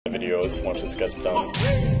videos once this gets done.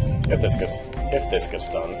 If this gets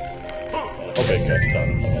done. And I hope it gets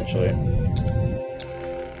done eventually.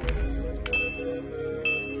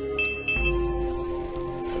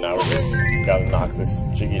 So now we just gotta knock this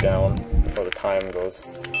Jiggy down before the time goes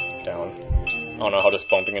down. I don't know how just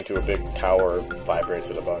bumping into a big tower vibrates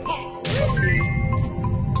it a bunch. It must be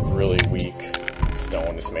really weak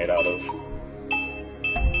stone it's made out of.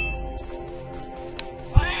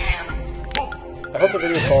 I hope the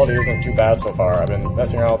video quality isn't too bad so far. I've been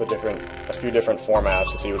messing around with a few different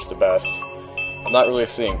formats to see which is the best. I'm not really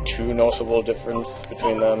seeing too noticeable difference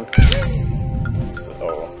between them.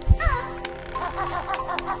 So,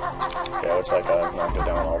 okay, looks like I knocked it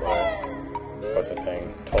down all the way. Wasn't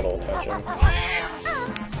paying total attention.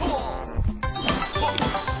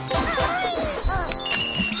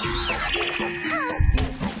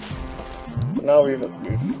 So now we've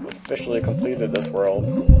officially completed this world.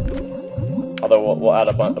 Although we'll add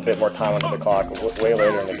a bit more time onto the clock way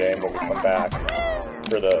later in the game when we come back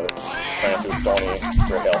for the trying through Stony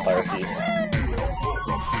for Hailfire Peaks.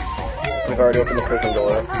 We've already opened the prison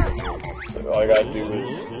door, so all I gotta do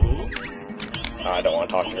is... I don't want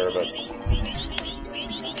to talk to her, but...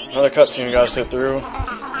 Another cutscene you gotta sit through.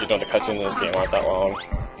 You know the cutscenes in this game aren't that long.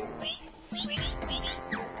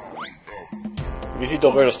 If you see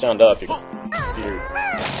Delverto stand up, you can see her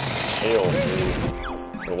tail through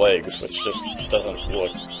her legs, which just doesn't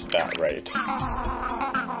look that right.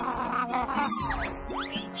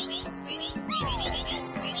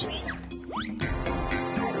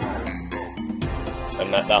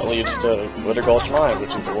 And that leads to Glitter Gulch Mines,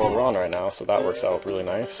 which is the world we're on right now, so that works out really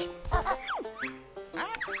nice.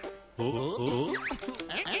 And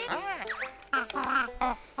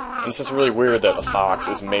it's just really weird that a fox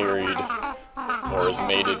is married, or is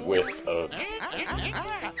mated with a...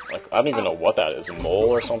 like, I don't even know what that is, a mole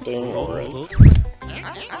or something, or a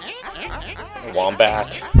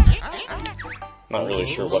wombat. Not really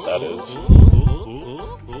sure what that is.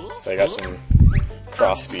 So I got some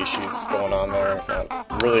cross species going on there,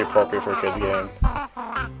 not really appropriate for a kid's game.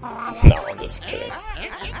 No, I'm just kidding.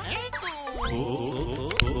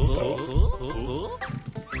 So...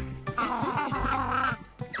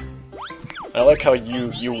 I like how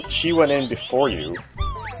she went in before you,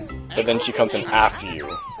 but then she comes in after you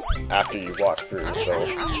walk through, so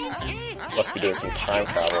must be doing some time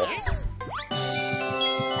travel.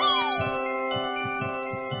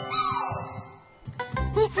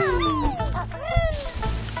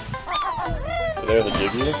 So there's the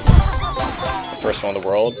Jiggy, the first one in the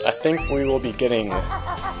world. I think we will be getting 9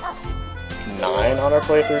 on our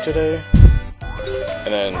playthrough today,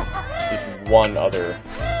 and then just one other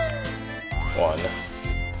one.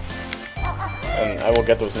 And I will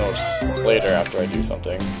get those notes later after I do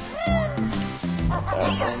something.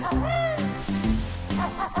 I'm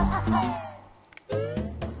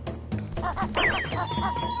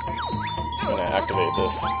gonna activate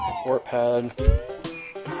this warp pad.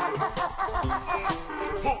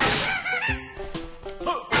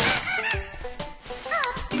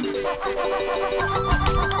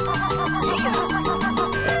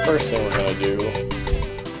 The first thing we're gonna do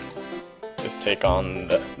is take on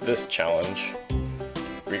this challenge.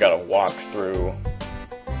 We gotta walk through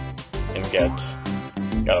and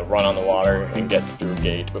gotta run on the water and get through a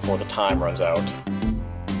gate before the time runs out.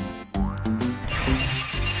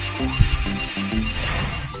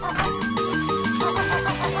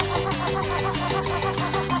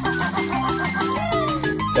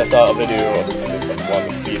 So I saw a video of one of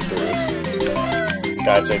the speed throughs. This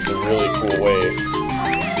guy takes a really cool way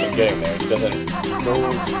of getting there. He goes up through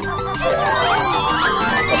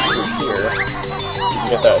here. You can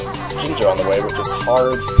get that ginger on the way, which is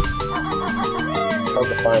hard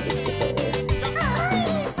to find it differently.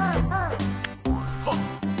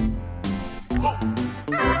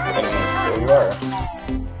 And there you are.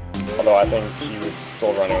 Although I think he was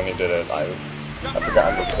still running when he did it. I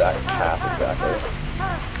forgot the exact path exactly.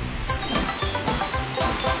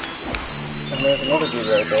 And there's another dude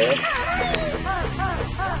right there.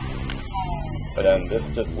 But then this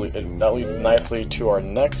just that leads nicely to our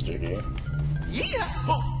next Jiggy.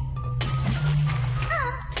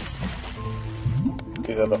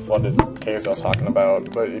 These are the flooded caves I was talking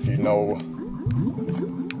about, but if you know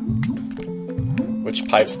which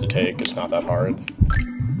pipes to take, it's not that hard.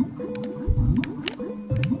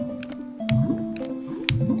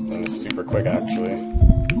 And it's super quick, actually.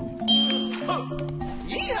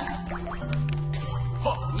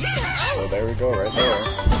 So there we go, right there.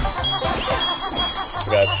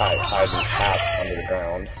 You guys hiding paths under the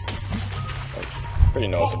ground. Like, pretty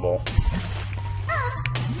noticeable.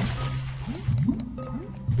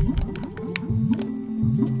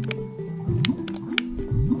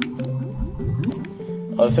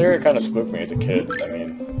 This area kind of spooked me as a kid. I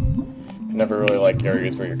mean, I never really like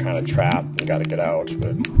areas where you're kind of trapped and you gotta get out,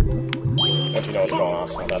 but once you know what's going on,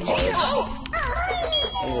 it's not that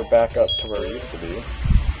hard. And we're back up to where we used to be.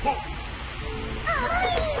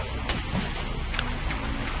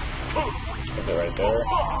 Is it right there?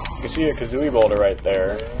 You can see a kazooie boulder right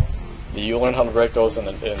there. You learn how to break those in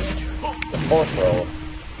the 4th world,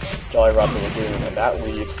 Jolly Roger Lagoon, and that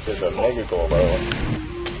leads to the Mega Globo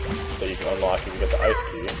that you can unlock if you get the ice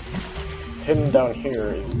key. Hidden down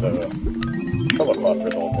here is the Treble Cloth for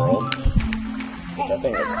the old world, which I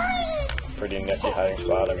think is a pretty nifty hiding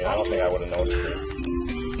spot. I mean, I don't think I would have noticed it.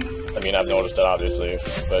 I mean, I've noticed it obviously,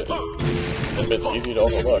 but it's a bit easy to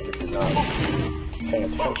overlook if you're not paying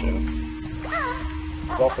attention.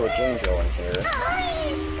 There's also a Jinjo in here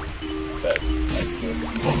that I just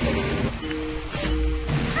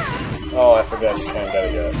oh, I forget, you can't get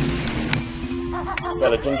it yet. Yeah,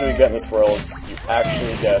 the Jinjo you get in this world, you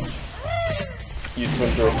actually get... You swim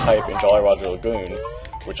through a pipe in Jolly Roger Lagoon,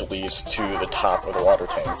 which leads to the top of the water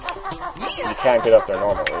tanks. You can't get up there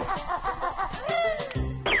normally.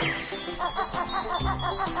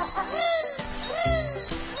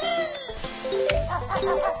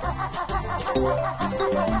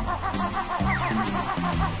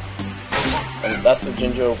 And that's the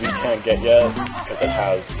Jinjo we can't get yet, because it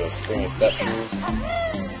has the springy step shoes.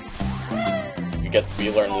 We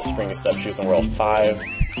learn the springy step shoes in World 5,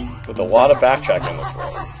 with a lot of backtracking in this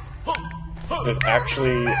world. There's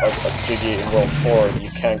actually a Jiggy in World 4 that you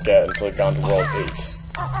can't get until you've gone to World 8,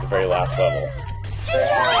 the very last level. So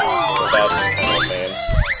that's kind of insane.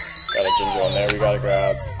 Got a Jinjo in there we gotta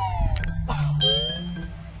grab.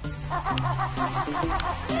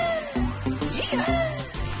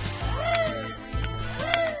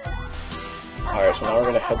 Alright, so now we're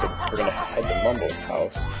gonna head to Mumbo's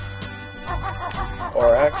house.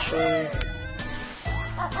 Or actually,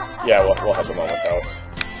 yeah, we'll head to Mumbo's house.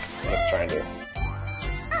 I'm just trying to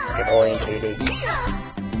get orientated.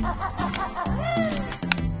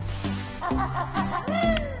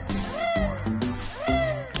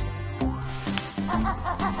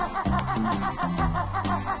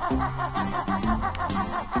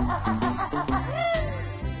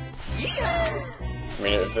 I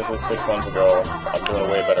mean, if this is 6 months ago, I'm doing a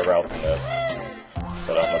way better route than this.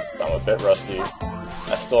 But I'm a bit rusty.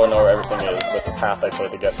 I still don't know where everything is, but the path I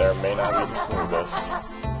took to get there may not be the smoothest.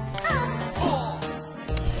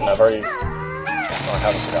 And I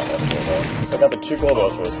haven't forgotten what to do though. So I got the 2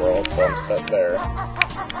 Globos for this world, so I'm set there.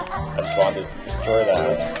 I just wanted to destroy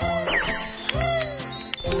that.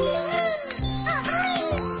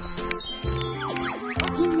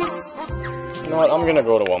 You know what, I'm gonna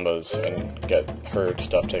go to Wumba's and get her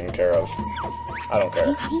stuff taken care of. I don't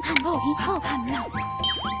care.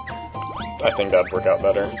 I think that'd work out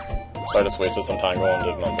better. So I just wasted some time going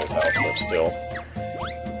to Wumba's house, but still.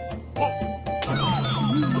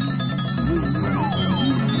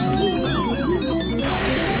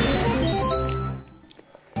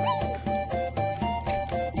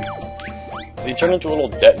 So you turn into a little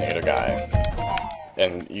detonator guy,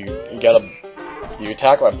 and you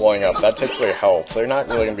attack by blowing up. That takes away health, so you're not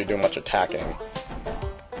really going to be doing much attacking.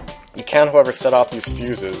 You can, however, set off these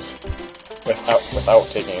fuses without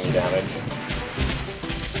taking any damage.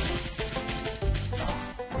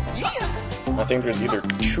 I think there's either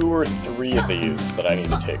 2 or 3 of these that I need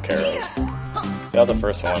to take care of. So that's the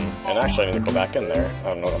first one, and actually I need to go back in there. I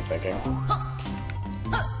don't know what I'm thinking.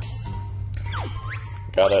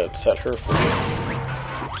 Gotta set her free.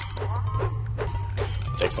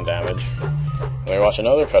 Take some damage. Then we watch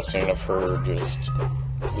another cutscene of her just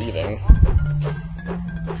leaving.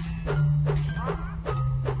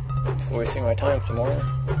 Just wasting my time some more.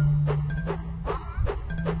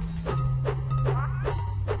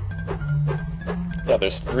 Yeah,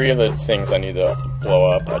 there's 3 of the things I need to blow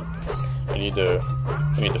up. I need to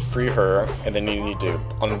free her, and then you need to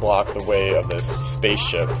unblock the way of this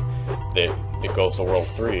spaceship that goes to World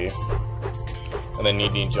 3. And then you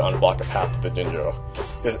need to unblock a path to the Jinjo.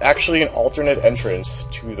 There's actually an alternate entrance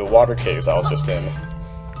to the water caves I was just in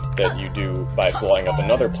that you do by blowing up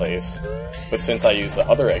another place, but since I use the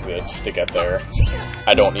other exit to get there,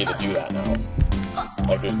 I don't need to do that now.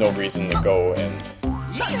 Like, there's no reason to go and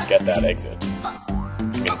get that exit.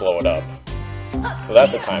 You can blow it up. So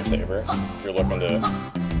that's a time saver if you're looking to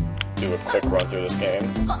do a quick run through this game.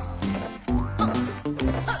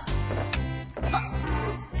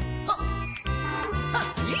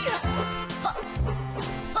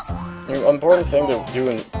 The important thing to do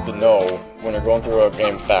and to know when you're going through a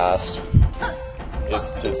game fast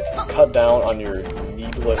is to cut down on your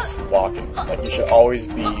needless walking. Like, you should always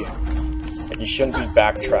be Like, you shouldn't be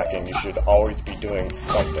backtracking, you should always be doing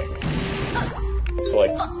something. So,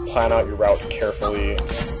 like, plan out your routes carefully,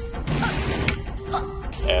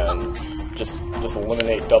 and just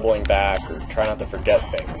eliminate doubling back, or try not to forget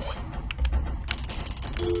things.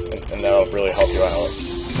 And that'll really help you out.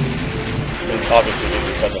 And it's obviously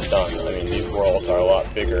easier said than done. I mean, these worlds are a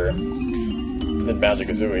lot bigger than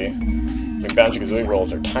Banjo-Kazooie. I mean, Banjo-Kazooie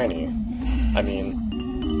worlds are tiny. I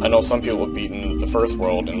mean, I know some people have beaten the first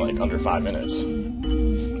world in like under 5 minutes.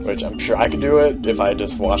 Which I'm sure I could do it if I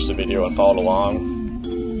just watched the video and followed along.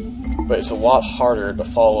 But it's a lot harder to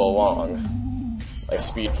follow along, like a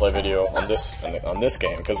speed play video on this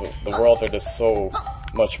game, because the worlds are just so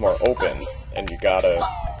much more open, and you gotta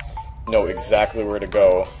know exactly where to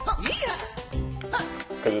go,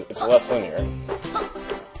 because it's less linear.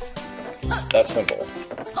 It's that simple.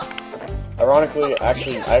 Ironically, I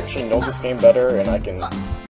actually know this game better, and I can